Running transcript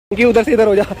अंकी उधर से इधर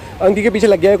हो जा, अंकी के पीछे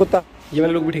लग गया है कुत्ता। ये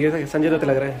वाले लोग भी ठीक है, संजय दत्त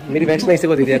लग रहा है। मेरी वैक्स मैं इसी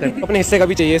को दे दिया कर, अपने हिस्से का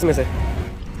भी चाहिए इसमें से।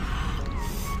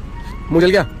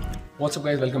 मुझे क्या WhatsApp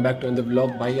guys, welcome back to the vlog.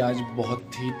 भाई आज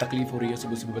बहुत ही तकलीफ हो रही है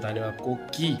सुबह सुबह बताने में आपको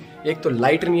कि एक तो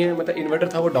लाइट नहीं है, मतलब इन्वर्टर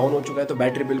था वो डाउन हो चुका है, तो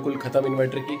बैटरी बिल्कुल खत्म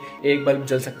इन्वर्टर की, एक बल्ब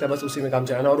जल सकता है बस उसी में काम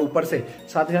चलाना। और ऊपर से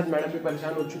साथ ही साथ मैडम भी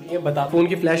परेशान हो चुकी है, बता फोन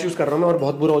की फ्लैश यूज कर रहा हूँ मैं और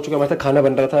बहुत बुरा हो चुका है। मतलब खाना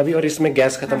बन रहा था अभी और इसमें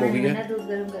गैस खत्म हो गई है।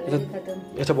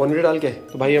 अच्छा बॉनवेट डाल के,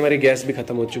 तो भाई हमारी गैस भी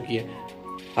खत्म हो चुकी है।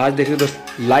 आज देखिए दोस्त,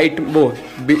 लाइट वो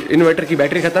इन्वर्टर की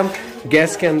बैटरी खत्म,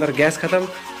 गैस के अंदर गैस खत्म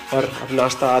और अब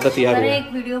नाश्ता आधा तैयार हो गया। एक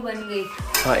वीडियो बन गई।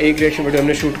 हाँ, एक रिएक्शन वीडियो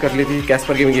हमने शूट कर ली थी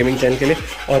कैस्पर गेमिंग चैनल के लिए।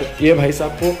 और ये भाई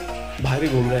साहब को बाहर ही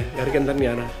घूम रहा है, घर के अंदर नहीं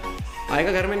आना।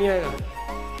 आएगा घर में नहीं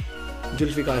आएगा।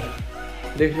 जुल्फिकार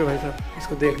देख लो भाई साहब,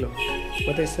 इसको देख लो,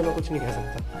 मतलब इससे मैं कुछ नहीं कह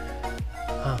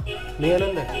सकता। हाँ नहीं आना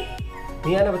अंदर,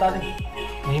 नहीं आना बता दे,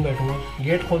 नहीं बैठूंगा।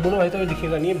 गेट खोल दो ना भाई तो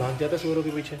दिखेगा नहीं, भाग जाता है सूरों के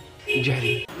पीछे।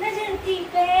 जहरी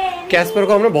कैस्पर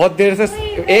को हमने बहुत देर से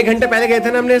 1 घंटे पहले गए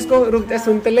थे ना, हमने इसको रुकते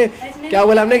सुनते ले क्या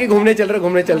बोला हमने कि घूमने चल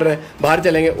रहे बाहर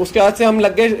चलेंगे। उसके बाद से हम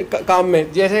लग गए काम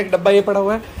में। जैसे एक डब्बा ये पड़ा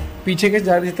हुआ है, पीछे के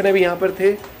जितने भी यहाँ पर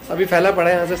थे अभी फैला पड़ा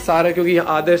है यहाँ से सारा, क्योंकि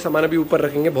यहाँ आधे सामान अभी ऊपर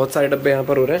रखेंगे, बहुत सारे डब्बे यहाँ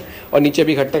पर हो रहे हैं और नीचे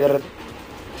भी इकट्ठे कर रहे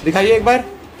हैं। दिखाइए एक बार।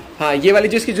 हाँ ये वाली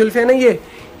जिसकी जुल्फे है ना,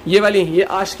 ये वाली, ये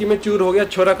आशिकी में चूर हो गया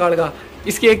छोरा काड़ का।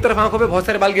 इसकी एक तरफ आंखों पे बहुत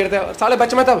सारे बाल गिरते हैं। साले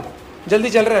बच मत, अब जल्दी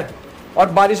चल रहा है और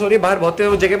बारिश हो रही है बाहर बहुत।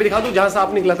 वो जगह भी दिखा दूँ जहाँ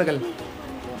सांप निकला था कल,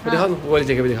 दिखा दूँ वो वाली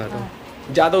जगह भी दिखाता हूँ।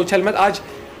 ज्यादा उछल मत।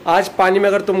 आज पानी में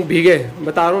अगर तुम भीगे,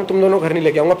 बता रहा हूँ तुम दोनों घर नहीं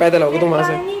लेके आऊंगा, पैदल आओगे तुम वहां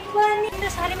से।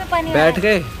 बैठ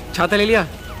गए, छाता ले लिया,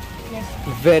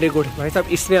 वेरी गुड भाई साहब।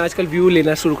 इसने आजकल व्यू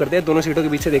लेना शुरू कर दिया, दोनों सीटों के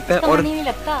बीच से देखता है और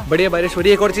बढ़िया बारिश हो रही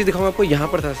है। एक और चीज दिखाऊंगा आपको, यहाँ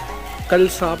पर था कल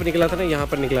सांप निकला था ना, यहाँ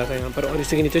पर निकला था यहाँ पर, और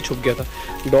इसी के नीचे छुप गया था।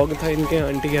 डॉग था इनके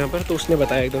आंटी के यहाँ पर, तो उसने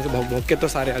बताया एकदम से भौंक भौंक के, तो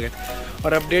सारे आ गए।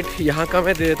 और अपडेट यहाँ का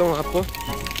मैं दे देता हूँ आपको,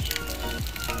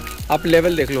 आप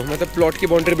लेवल देख लो, मतलब प्लॉट की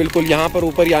बाउंड्री बिल्कुल यहाँ पर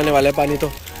ऊपर ही आने वाला है पानी।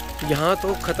 तो यहाँ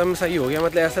तो ख़त्म सही हो गया,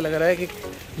 मतलब ऐसा लग रहा है कि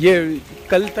ये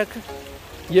कल तक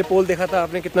ये पोल देखा था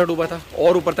आपने कितना डूबा था,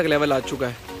 और ऊपर तक लेवल आ चुका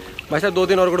है भाई साहब। 2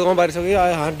 दिन और गुड़गांव बारिश हो गई,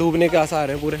 हाँ डूबने के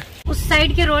आसार हैं पूरे। उस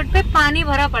साइड के रोड पे पानी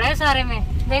भरा पड़ा है सारे में,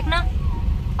 देखना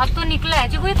अब तो निकला है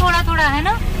जो कोई थोड़ा थोड़ा है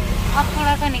ना, अब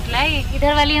थोड़ा सा निकला है।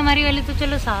 इधर वाली हमारी वाली तो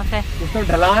चलो साफ है, उसमें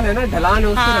ढलान है ना, ढलान है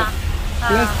उसमें।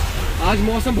 प्लस आज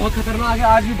मौसम बहुत खतरनाक है,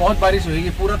 आज भी बहुत बारिश होगी,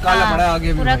 पूरा काला पड़ा है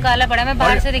आगे, पूरा काला पड़ा है। मैं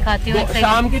बाहर से दिखाती हूँ।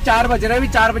 शाम के 4 बज रहे हैं, अभी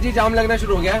 4 बजे जाम लगना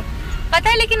शुरू हो गया है, पता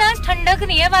है। लेकिन आज ठंडक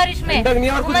नहीं है बारिश में, ठंडक नहीं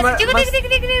है। और कुछ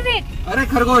अरे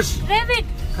खरगोश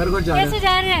कैसे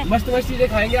जा रहे हैं, मस्त चीजें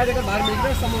खाएंगे आज अगर बाहर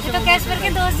मिल समोसे। तो कैस्पर के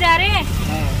दोस्त जा रहे हैं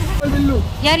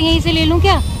यार, यहीं से ले लूं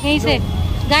क्या, यहीं से।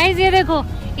 गाइस ये देखो,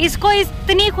 इसको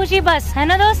इतनी खुशी बस है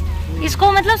ना दोस्त,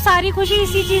 इसको मतलब सारी खुशी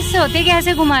इसी चीज से होती है कि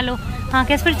ऐसे घुमा लो। हाँ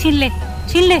कैस्पर छीन ले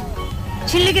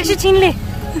कैसे छीन ले।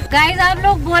 गाइस आप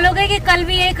लोग बोलोगे कि कल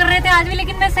भी यही कर रहे थे आज भी,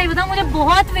 लेकिन मैं सही बताऊं मुझे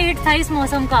बहुत वेट था इस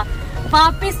मौसम का।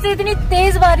 वापिस से इतनी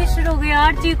तेज बारिश शुरू हो गई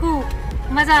यार, चीकू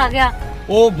मजा आ गया।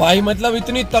 ओ भाई मतलब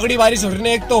इतनी तगड़ी बारिश हो रही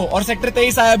है एक तो। और सेक्टर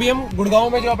 23 आया अभी हम गुड़गांव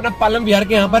में, जो अपना पालम विहार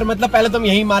के यहाँ पर, मतलब पहले तो हम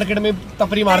यही मार्केट में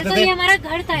तफरी मारते थे, हमारा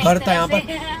घर था यहाँ पर।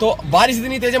 तो बारिश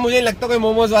इतनी तेज है, मुझे नहीं लगता कोई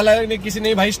मोमोज वाला ने किसी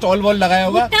ने भाई स्टॉल वॉल लगाया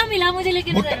होगा। भुट्टा मिला मुझे,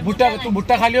 लेकिन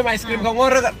भुट्टा खा लियो, मैं आइसक्रीम खाऊंगा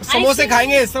और समोसे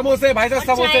खाएंगे। समोसे भाई साहब,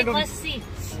 समोसे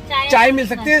चाय मिल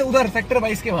सकती है उधर सेक्टर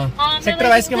 22 के वहाँ, सेक्टर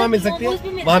 22 के वहाँ मिल सकती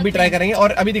है, वहाँ भी ट्राई करेंगे।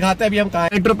 और अभी दिखाते हैं अभी हम कहाँ,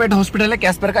 मेट्रोपेट हॉस्पिटल है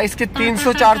कैस्पर का। इसके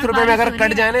 300-400 रुपए में अगर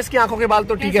कट जाए ना इसकी आंखों के बाल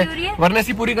तो ठीक है, वरना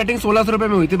इसकी पूरी कटिंग 1600 रुपए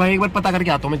में हुई थी भाई। एक बार पता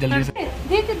करके आता हूँ मैं जल्दी से।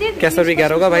 कैस्पर भी कह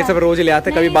रहा होगा भाई सब रोज ले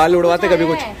आते, कभी बाल उड़वाते कभी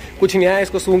कुछ नहीं आया,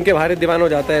 इसको सूंघ के बाहर दीवान हो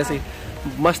जाता है ऐसे।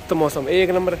 मस्त मौसम एक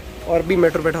नंबर। और भी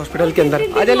मेट्रोपेट हॉस्पिटल के अंदर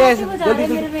आ जा,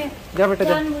 जल्दी जा बेटा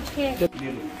जा।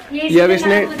 ये अब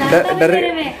इसने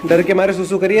डर के मारे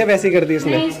सुसु करी है, वैसे ही कर दी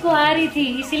इसने। इसको आ रही थी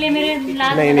इसीलिए मेरे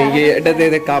नहीं ये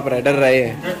डर कांप रहा है, डर रहे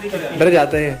हैं, डर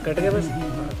जाते हैं। कट गए बस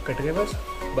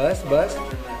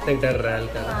डर रहा है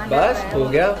हल्का, बस हो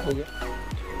गया।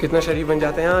 कितना शरीफ बन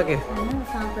जाते हैं यहाँ आके,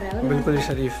 बिल्कुल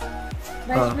शरीफ।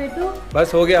 हाँ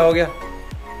बस हो गया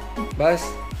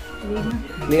बस।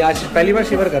 नहीं आज पहली बार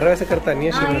शिवर कर रहा है, वैसे करता नहीं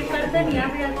है शिवर।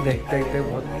 देख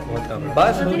बहुत काम है,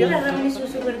 बस हो गया।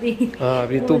 हाँ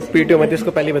अभी तू पीटो मत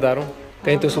इसको, पहले बता रहा हूँ,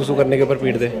 कहीं तो सुसु करने के ऊपर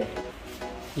पीट दे।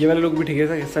 ये वाले लोग भी ठीक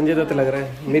है, संजय दत्त लग रहा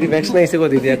है। मेरी वैक्स मैं इसी को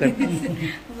दे दिया कर,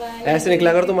 ऐसे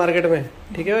निकला कर तू मार्केट में,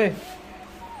 ठीक है भाई।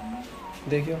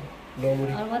 देखियो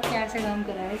बहुत प्यार से काम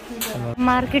कर रहा है।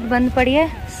 मार्केट बंद पड़ी है,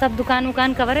 सब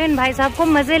दुकान कवर है। इन भाई साहब को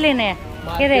मजे लेने हैं।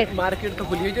 ये देख मार्केट तो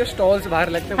खुली है, जो स्टॉल्स बाहर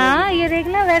लगते हैं। हाँ ये देख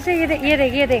ना, वैसे ये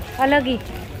देख अलग ही,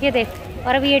 ये देख।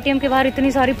 और अभी एटीएम के बाहर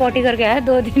इतनी सारी पॉटी करके आया है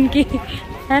 2 दिन की,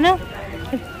 है ना।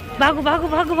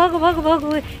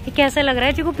 भागो। ये कैसा लग रहा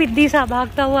है, चिकू पिद्दी सा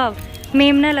भागता हुआ,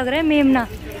 मेमना लग रहा है, मेमना।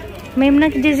 मेमना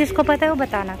जिसको पता है वो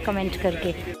बताना कमेंट करके।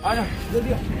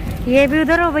 ये भी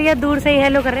उधर हो भैया, दूर से ही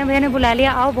हेलो कर रहे हैं। भैया ने बुला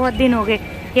लिया, आओ बहुत दिन हो गए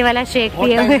ये वाला शेक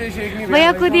पिए हुए।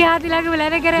 भैया खुद ही हाथ हिला के बुला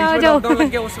रहे, कह रहे आओ जाओ।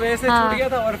 उस वजह से छूट गया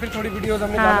था और फिर थोड़ी वीडियोस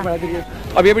हमने डालना पड़ा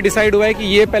थी। अब ये भी डिसाइड हुआ है कि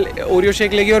ये पहले ओरियो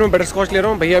शेक लेगी और मैं बटर स्कॉच ले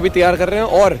रहा हूँ। भैया अभी तैयार कर रहे हैं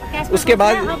और उसके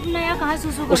बाद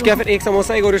उसके फिर एक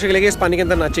समोसा एक ओरियो शेक लेके इस पानी के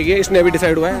अंदर नाचेगी। इसने अभी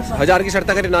डिसाइड हुआ है, 1000 की शर्त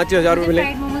अगर नाचे 1000 रुपए मिले।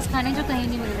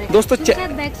 दोस्तों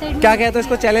क्या कहते हैं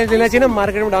इसको, चैलेंज लेना चाहिए ना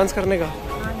मार्केट में डांस करने का।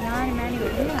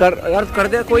 कर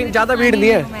दे, कोई ज्यादा भीड़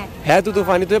नहीं है तू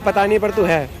तूफानी, तुझे पता नहीं पर तू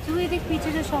है।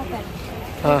 पीछे जो शॉप है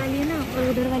हाँ ना,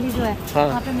 उधर वाली जो है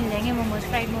वहाँ पे मिल जाएंगे मोमोज,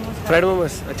 फ्राइड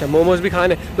मोमोज। अच्छा मोमोज भी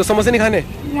खाने तो समोसे नहीं खाने।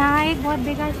 यहाँ एक बहुत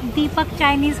बेकार दीपक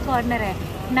चाइनीज कॉर्नर है,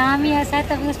 नाम ही ऐसा है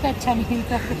तभी उस पर अच्छा नहीं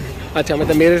मिलता। अच्छा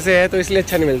मतलब मेरे से है तो इसलिए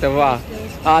अच्छा नहीं मिलता।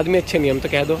 वाह आदमी अच्छे नहीं, हम तो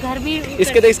कह दो। घर भी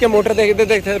इसके मोटर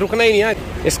देखते रुकना ही नहीं है।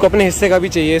 इसको अपने हिस्से का भी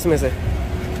चाहिए इसमें से।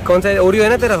 कौन सा ओरियो है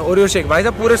ना तेरा, ओरियो शेक। भाई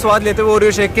साहब पूरे स्वाद लेते हुए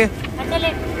ओरियो शेक के।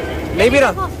 नहीं पी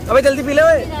रहा, अबे जल्दी पी ले।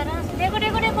 देखो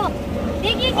देखो देखो,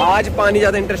 आज पानी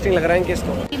ज्यादा इंटरेस्टिंग लग रहा है इनके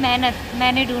इसको। मेहनत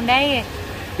मैंने ढूंढा है ये।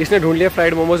 इसने ढूंढ लिया,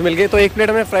 फ्राइड मोमोज मिल गए। तो एक प्लेट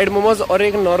में फ्राइड मोमोज और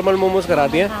एक नॉर्मल मोमोज करा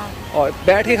दिए। और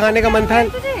बैठ के खाने का मन था,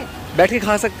 बैठ के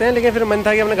खा सकते हैं, लेकिन फिर मन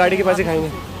था कि अपने गाड़ी के पास ही खाएंगे।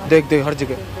 देख हर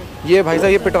जगह ये भाई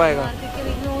साहब ये पिटवाएगा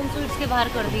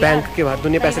बैंक के बाहर।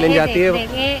 दुनिया पैसे लेने जाती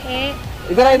है।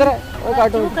 इधर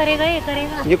कार्टून करेगा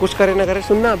ये कुछ करे ना करे।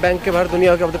 सुनना, बैंक के बाहर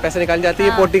दुनिया के पैसे निकाल जाती है।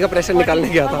 ये पोटी का प्रेशर निकालने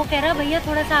गया था। वो कह रहा भैया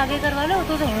थोड़ा सा आगे करवा लो,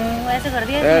 तो ऐसे कर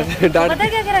दिया। पता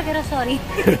क्या कह रहा सॉरी।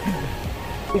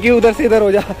 अंकी उधर से इधर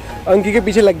हो जा। अंकी के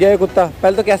पीछे लग गया है कुत्ता।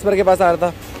 पहले तो कैस्पर के पास आ रहा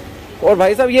था। और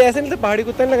भाई साहब ये ऐसे नहीं, पहाड़ी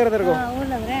कुत्ता नहीं लग रहा तेरे को? वो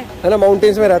लग रहा है ना,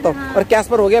 माउंटेन्स में रहता हूँ। और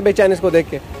कैस्पर हो गया बेचैन इसको देख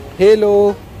के।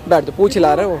 हेलो बैठ तो पूछ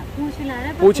हिला रहे हो,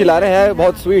 पूछ हिला रहे हैं।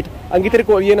 बहुत स्वीट। अंकी तेरे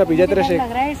को ये ना पी जाए तेरा शेक।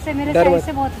 डर मत।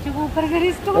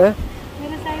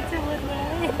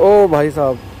 ओ भाई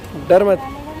साहब डर मत।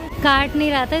 काट नहीं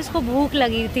रहा था, इसको भूख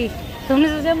लगी थी। तुमने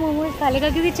सोचा मोमोज खा लेगा,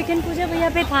 क्योंकि चिकन पूजा भैया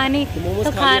पे था नहीं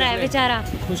तो खा रहा है बेचारा।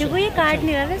 देखो ये काट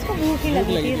नहीं रहा था, इसको भूख ही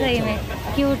लगी थी। सही में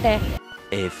क्यूट है।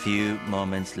 A few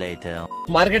moments later.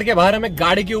 Market के बाहर हमें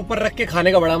गाड़ी के ऊपर रख के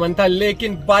खाने का बड़ा मन था,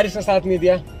 लेकिन बारिश ने साथ नहीं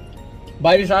दिया।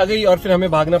 बारिश आ गई और फिर हमें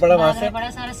भागना पड़ा वहाँ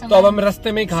से। तो अब हम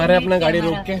रास्ते में ही खा रहे हैं अपना गाड़ी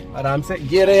रोक के आराम से।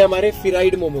 ये रहे हमारे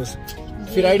फ्राइड मोमोज।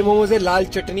 फ्राइड मोमोज है, लाल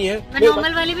चटनी है।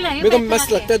 नॉर्मल वाली भी मेरे को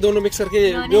मस्त लगता है दोनों मिक्स करके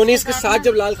मेयोनीज के साथ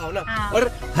जब लाल खाओ ना।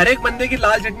 और हर एक बंदे की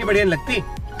लाल चटनी बढ़िया नहीं लगती,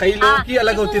 कई लोगों की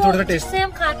अलग होती है थोड़ा सा टेस्ट।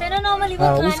 हम खाते हैं ना नॉर्मली,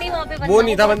 वो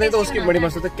नहीं था बंदे तो उसकी बड़ी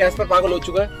मस्त होती है। कैस्पर पागल हो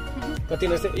चुका है पति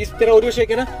से। इस तेरा ओरियो शेक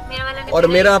है ना, और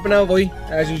मेरा अपना वही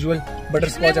एज यूजुअल बटर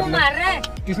स्कॉच अपना।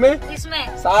 किसमें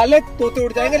साले तोते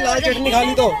उड़ जाएंगे। लाल चटनी खा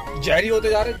ली तो जहरी होते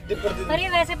जा रहे। अरे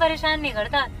वैसे परेशान नहीं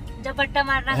करता जब पट्टा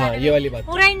मारना। हाँ, ये वाली बात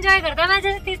पूरा एंजॉय करता है। मैं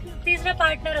जैसे तीसरा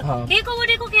पार्टनर। हाँ। देखो वो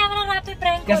देखो कैमरा रात पे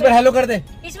प्रैंक। कैस्पर हेलो कर दे,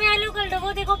 इसमें हेलो कर दो।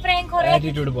 वो देखो प्रैंक हो रहा है।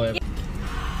 Attitude boy.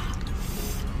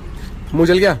 मुंह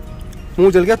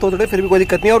जल गया तो फिर भी कोई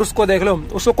दिक्कत नहीं है। और उसको देख लो,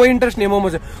 उसको कोई इंटरेस्ट नहीं है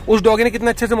मोमोज से। उस डॉगी ने कितने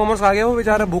अच्छे से मोमोज खा गया, वो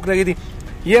बेचारा भूख लगी थी।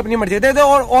 ये अपनी मर्जी दे दे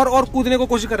और कूदने को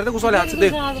कोशिश कर रहे थे उस वाले हाथ से।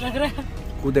 देख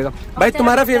कूदेगा। भाई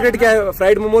तुम्हारा फेवरेट क्या है?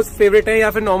 फ्राइड मोमोज फेवरेट है या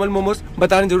फिर नॉर्मल मोमोज?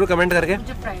 बताना जरूर कमेंट करके।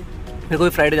 मेरे को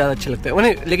फ्राइड ज्यादा अच्छे लगते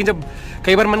हैं, लेकिन जब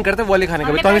कई बार मन करता है वो वाले खाने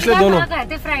का, तो हम इसलिए दोनों।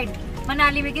 फ्राइड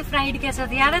मनाली में की फ्राइड कैसा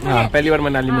था याद है तुम्हें? हाँ पहली बार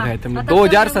मनाली में खाए थे हमने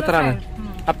 2017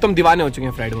 में। अब तुम दीवाने हो चुके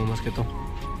हैं फ्राइड मोमोज के। तो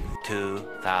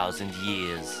 2000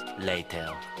 years later.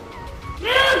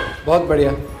 बहुत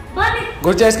बढ़िया।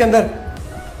 घुस जा इसके अंदर।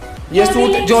 ये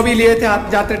सूट जो भी लिए थे आप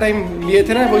जाते टाइम लिए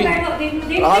थे ना, वही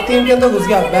आती इनके अंदर घुस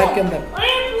गया बैग के अंदर।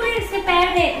 पैर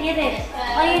देख, ये देख,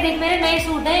 और ये देख मेरे नए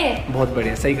सूट है ये। बहुत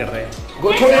बढ़िया, सही कर रहे हैं।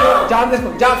 छोड़ दे,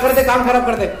 जा कर दे, काम खराब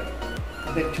कर दे।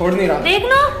 देख छोड़ नहीं रहा। देख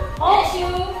लो,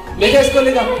 ले जा इसको,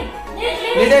 ले जा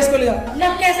इसको, ले जा।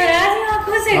 लग कैसा रहा है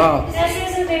आंखों से? हाँ।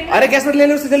 अरे कैसे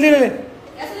ले उससे, जल्दी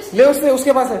ले उससे,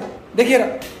 उसके पास है देखिए।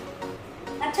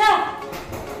 अच्छा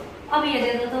अब ये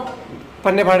दे दो तो।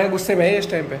 पन्ने फाड़े गुस्से में है इस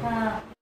टाइम पे। हाँ।